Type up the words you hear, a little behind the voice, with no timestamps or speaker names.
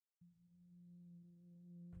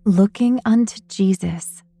looking unto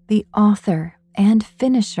Jesus, the author and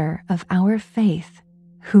finisher of our faith,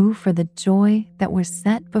 who for the joy that was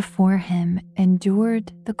set before him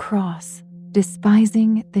endured the cross,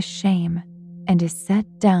 despising the shame, and is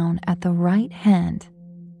set down at the right hand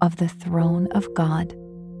of the throne of God.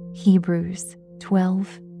 Hebrews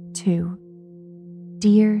 12:2.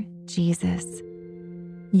 Dear Jesus,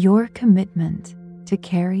 your commitment to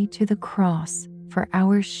carry to the cross for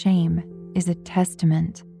our shame is a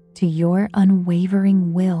testament to your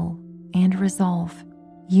unwavering will and resolve.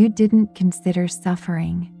 You didn't consider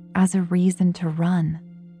suffering as a reason to run.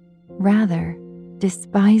 Rather,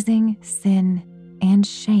 despising sin and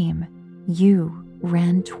shame, you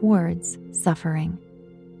ran towards suffering.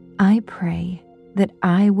 I pray that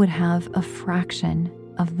I would have a fraction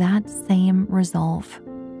of that same resolve.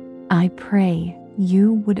 I pray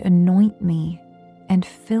you would anoint me and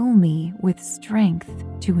fill me with strength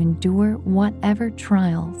to endure whatever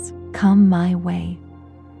trials come my way,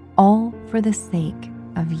 all for the sake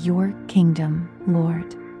of your kingdom,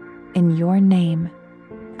 Lord. In your name,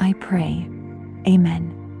 I pray.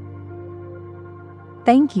 Amen.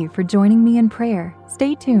 Thank you for joining me in prayer.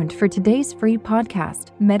 Stay tuned for today's free podcast,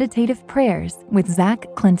 Meditative Prayers with Zach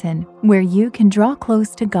Clinton, where you can draw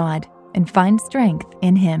close to God and find strength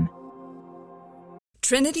in Him.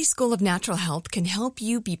 Trinity School of Natural Health can help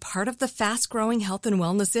you be part of the fast-growing health and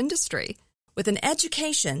wellness industry. With an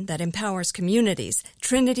education that empowers communities,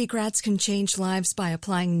 Trinity grads can change lives by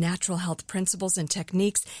applying natural health principles and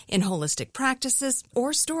techniques in holistic practices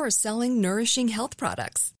or stores selling nourishing health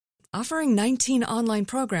products. Offering 19 online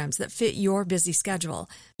programs that fit your busy schedule,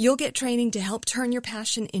 you'll get training to help turn your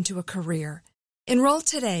passion into a career. Enroll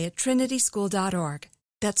today at trinityschool.org.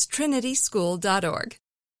 That's trinityschool.org.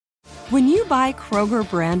 When you buy Kroger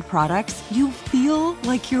brand products, you feel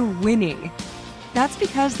like you're winning. That's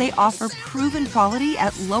because they offer proven quality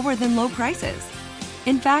at lower than low prices.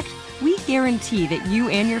 In fact, we guarantee that you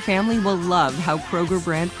and your family will love how Kroger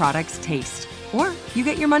brand products taste, or you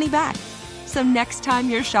get your money back. So next time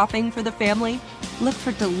you're shopping for the family, look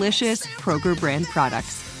for delicious Kroger brand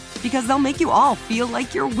products, because they'll make you all feel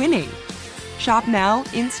like you're winning. Shop now,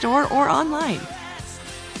 in-store, or online.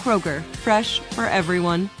 Kroger, fresh for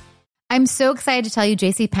everyone. I'm so excited to tell you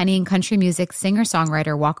JCPenney and country music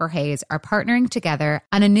singer-songwriter Walker Hayes are partnering together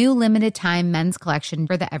on a new limited-time men's collection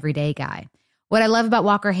for the everyday guy. What I love about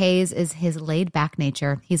Walker Hayes is his laid-back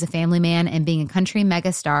nature. He's a family man, and being a country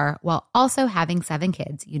megastar while also having 7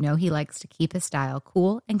 kids, you know he likes to keep his style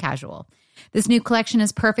cool and casual. This new collection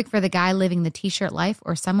is perfect for the guy living the t-shirt life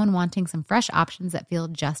or someone wanting some fresh options that feel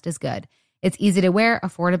just as good. It's easy to wear,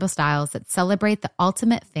 affordable styles that celebrate the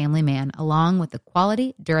ultimate family man, along with the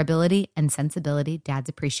quality, durability, and sensibility dads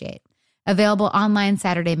appreciate. Available online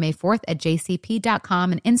Saturday, May 4th at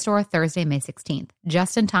jcp.com and in-store Thursday, May 16th,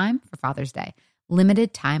 just in time for Father's Day.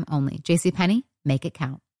 Limited time only. JCPenney, make it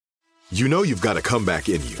count. You know you've got a comeback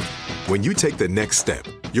in you. When you take the next step,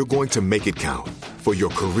 you're going to make it count. For your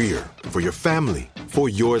career, for your family, for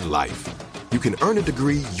your life. You can earn a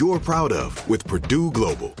degree you're proud of with Purdue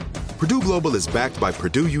Global. Purdue Global is backed by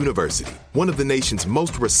Purdue University, one of the nation's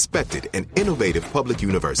most respected and innovative public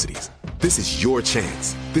universities. This is your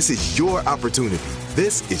chance. This is your opportunity.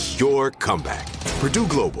 This is your comeback. Purdue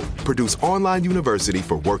Global, Purdue's online university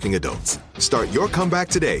for working adults. Start your comeback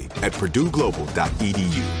today at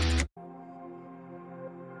purdueglobal.edu.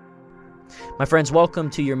 My friends, welcome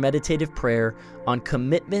to your meditative prayer on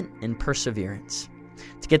commitment and perseverance.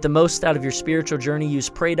 To get the most out of your spiritual journey, use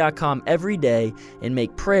pray.com every day and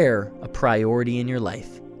make prayer a priority in your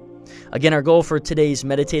life. Again, our goal for today's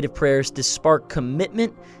meditative prayer is to spark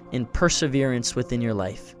commitment and perseverance within your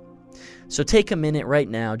life. So take a minute right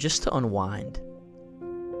now just to unwind.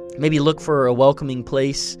 Maybe look for a welcoming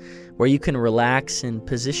place where you can relax and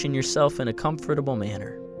position yourself in a comfortable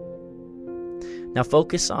manner. Now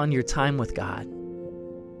focus on your time with God.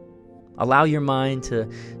 Allow your mind to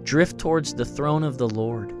drift towards the throne of the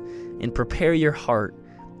Lord and prepare your heart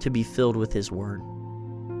to be filled with His Word.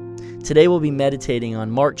 Today we'll be meditating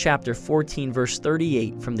on Mark chapter 14, verse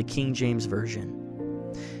 38 from the King James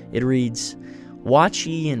Version. It reads, "Watch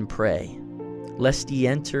ye and pray, lest ye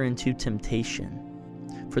enter into temptation.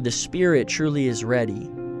 For the spirit truly is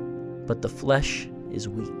ready, but the flesh is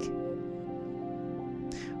weak."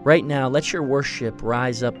 Right now, let your worship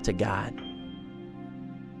rise up to God.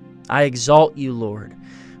 I exalt you, Lord,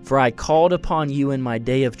 for I called upon you in my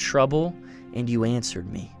day of trouble, and you answered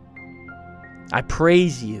me. I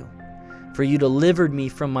praise you, for you delivered me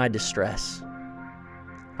from my distress.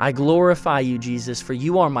 I glorify you, Jesus, for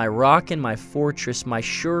you are my rock and my fortress, my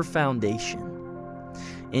sure foundation.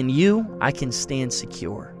 In you I can stand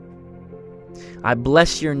secure. I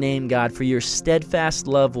bless your name, God, for your steadfast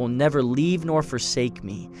love will never leave nor forsake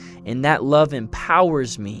me, and that love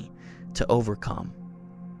empowers me to overcome.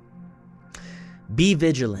 Be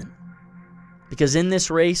vigilant, because in this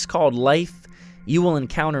race called life, you will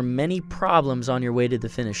encounter many problems on your way to the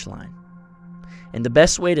finish line. And the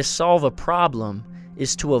best way to solve a problem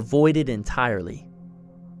is to avoid it entirely.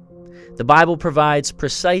 The Bible provides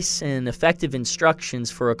precise and effective instructions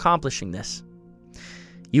for accomplishing this.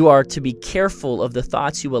 You are to be careful of the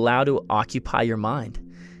thoughts you allow to occupy your mind,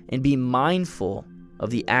 and be mindful of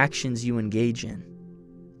the actions you engage in.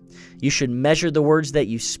 You should measure the words that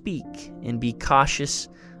you speak and be cautious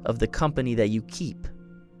of the company that you keep.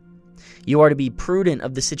 You are to be prudent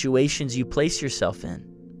of the situations you place yourself in,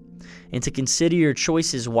 and to consider your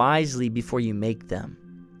choices wisely before you make them.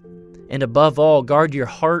 And above all, guard your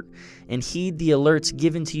heart and heed the alerts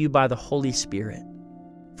given to you by the Holy Spirit.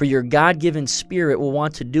 For your God-given spirit will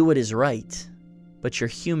want to do what is right, but your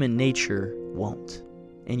human nature won't.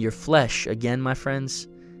 And your flesh, again, my friends,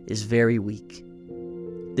 is very weak.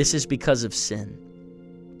 This is because of sin.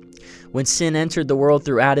 When sin entered the world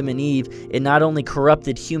through Adam and Eve, it not only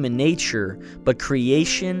corrupted human nature, but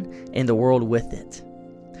creation and the world with it.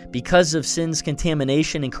 Because of sin's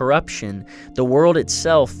contamination and corruption, the world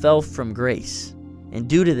itself fell from grace. And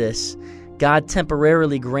due to this, God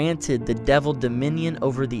temporarily granted the devil dominion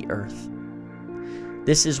over the earth.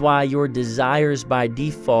 This is why your desires by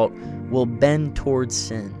default will bend towards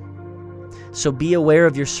sin. So be aware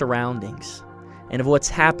of your surroundings and of what's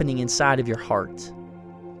happening inside of your heart.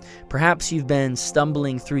 Perhaps you've been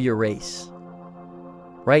stumbling through your race.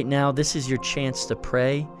 Right now, this is your chance to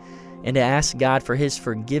pray and to ask God for His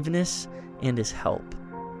forgiveness and His help.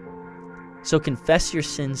 So confess your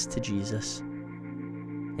sins to Jesus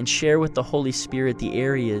and share with the Holy Spirit the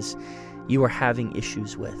areas you are having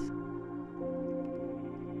issues with.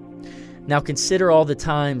 Now consider all the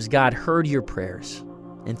times God heard your prayers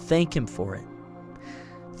and thank Him for it.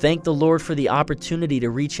 Thank the Lord for the opportunity to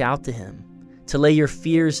reach out to Him, to lay your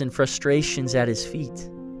fears and frustrations at His feet.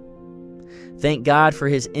 Thank God for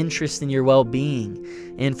His interest in your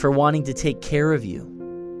well-being and for wanting to take care of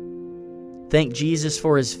you. Thank Jesus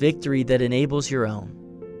for His victory that enables your own.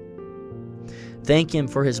 Thank Him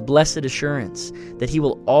for His blessed assurance that He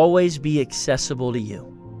will always be accessible to you.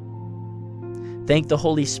 Thank the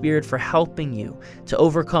Holy Spirit for helping you to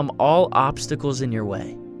overcome all obstacles in your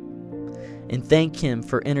way. And thank Him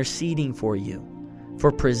for interceding for you,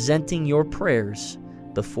 for presenting your prayers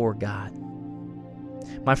before God.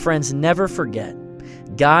 My friends, never forget,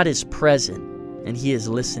 God is present and He is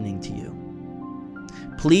listening to you.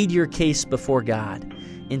 Plead your case before God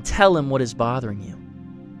and tell Him what is bothering you.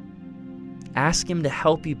 Ask Him to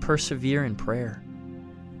help you persevere in prayer.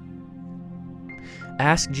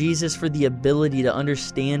 Ask Jesus for the ability to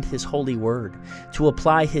understand His holy word, to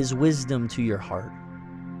apply His wisdom to your heart.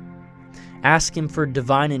 Ask Him for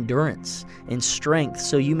divine endurance and strength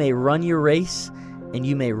so you may run your race and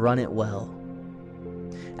you may run it well.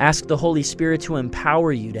 Ask the Holy Spirit to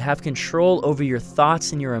empower you to have control over your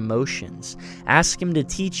thoughts and your emotions. Ask Him to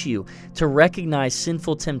teach you to recognize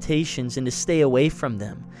sinful temptations and to stay away from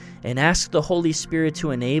them. And ask the Holy Spirit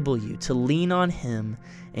to enable you to lean on Him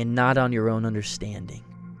and not on your own understanding.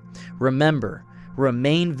 Remember,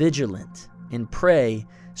 remain vigilant and pray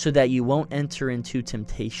so that you won't enter into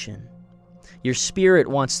temptation. Your spirit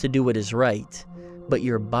wants to do what is right, but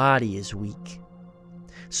your body is weak.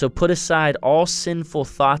 So put aside all sinful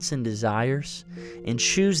thoughts and desires and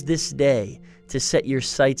choose this day to set your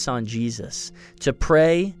sights on Jesus, to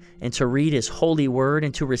pray and to read His holy word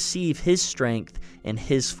and to receive His strength and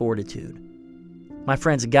His fortitude. My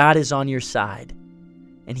friends, God is on your side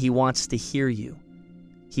and He wants to hear you.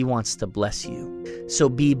 He wants to bless you. So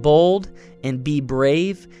be bold and be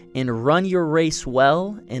brave and run your race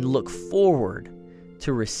well and look forward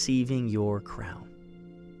to receiving your crown.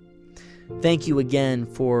 Thank you again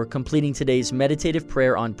for completing today's meditative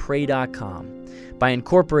prayer on Pray.com. By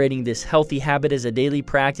incorporating this healthy habit as a daily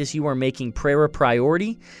practice, you are making prayer a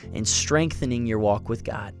priority and strengthening your walk with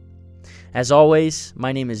God. As always,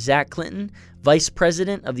 my name is Zach Clinton, Vice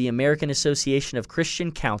President of the American Association of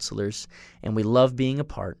Christian Counselors, and we love being a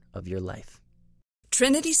part of your life.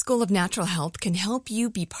 Trinity School of Natural Health can help you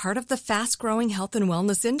be part of the fast-growing health and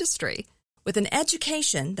wellness industry. With an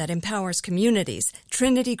education that empowers communities,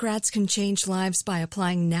 Trinity grads can change lives by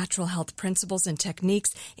applying natural health principles and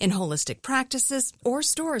techniques in holistic practices or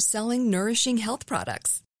stores selling nourishing health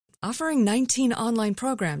products. Offering 19 online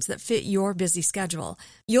programs that fit your busy schedule,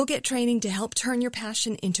 you'll get training to help turn your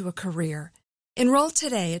passion into a career. Enroll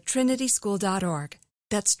today at trinityschool.org.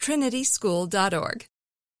 That's trinityschool.org.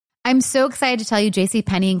 I'm so excited to tell you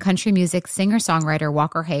JCPenney and country music singer-songwriter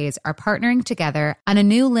Walker Hayes are partnering together on a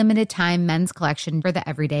new limited-time men's collection for the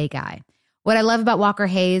everyday guy. What I love about Walker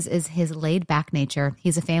Hayes is his laid-back nature.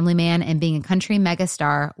 He's a family man, and being a country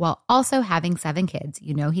megastar while also having 7 kids,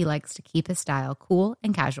 you know he likes to keep his style cool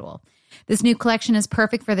and casual. This new collection is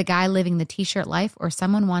perfect for the guy living the t-shirt life or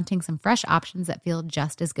someone wanting some fresh options that feel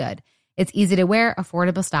just as good. It's easy to wear,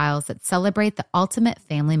 affordable styles that celebrate the ultimate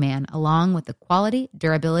family man, along with the quality,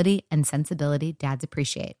 durability, and sensibility dads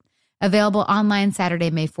appreciate. Available online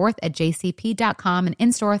Saturday, May 4th at jcp.com and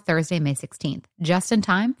in-store Thursday, May 16th. Just in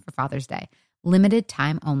time for Father's Day. Limited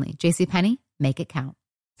time only. JCPenney, make it count.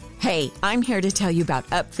 Hey, I'm here to tell you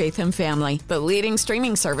about Up Faith and Family, the leading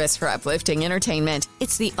streaming service for uplifting entertainment.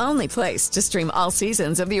 It's the only place to stream all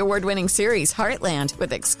seasons of the award-winning series Heartland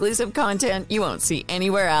with exclusive content you won't see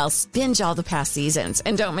anywhere else. Binge all the past seasons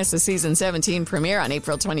and don't miss a season 17 premiere on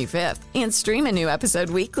April 25th. And stream a new episode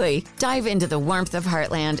weekly. Dive into the warmth of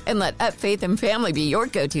Heartland and let Up Faith and Family be your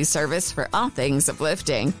go-to service for all things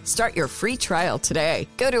uplifting. Start your free trial today.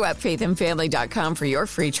 Go to upfaithandfamily.com for your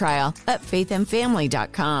free trial.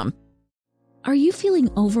 upfaithandfamily.com. Are you feeling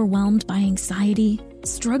overwhelmed by anxiety,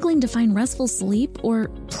 struggling to find restful sleep, or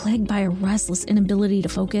plagued by a restless inability to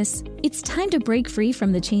focus? It's time to break free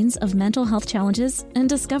from the chains of mental health challenges and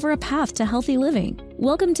discover a path to healthy living.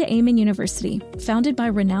 Welcome to Amen University, founded by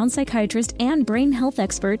renowned psychiatrist and brain health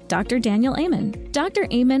expert Dr. Daniel Amen. Dr.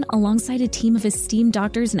 Amen, alongside a team of esteemed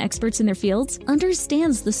doctors and experts in their fields,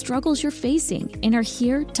 understands the struggles you're facing and are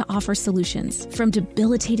here to offer solutions. From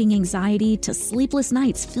debilitating anxiety to sleepless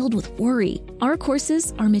nights filled with worry, our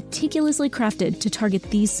courses are meticulously crafted to target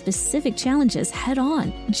these specific challenges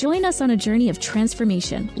head-on. Join us on a journey of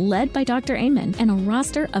transformation led by Dr. Amen and a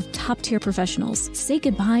roster of top-tier professionals. Say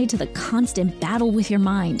goodbye to the constant battle with your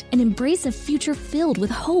mind and embrace a future filled with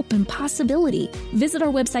hope and possibility. Visit our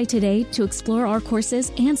website today to explore our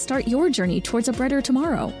courses and start your journey towards a brighter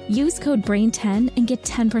tomorrow. Use code BRAIN10 and get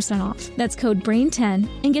 10% off. That's code BRAIN10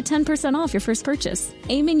 and get 10% off your first purchase.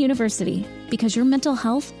 Amen University, because your mental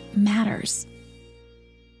health matters.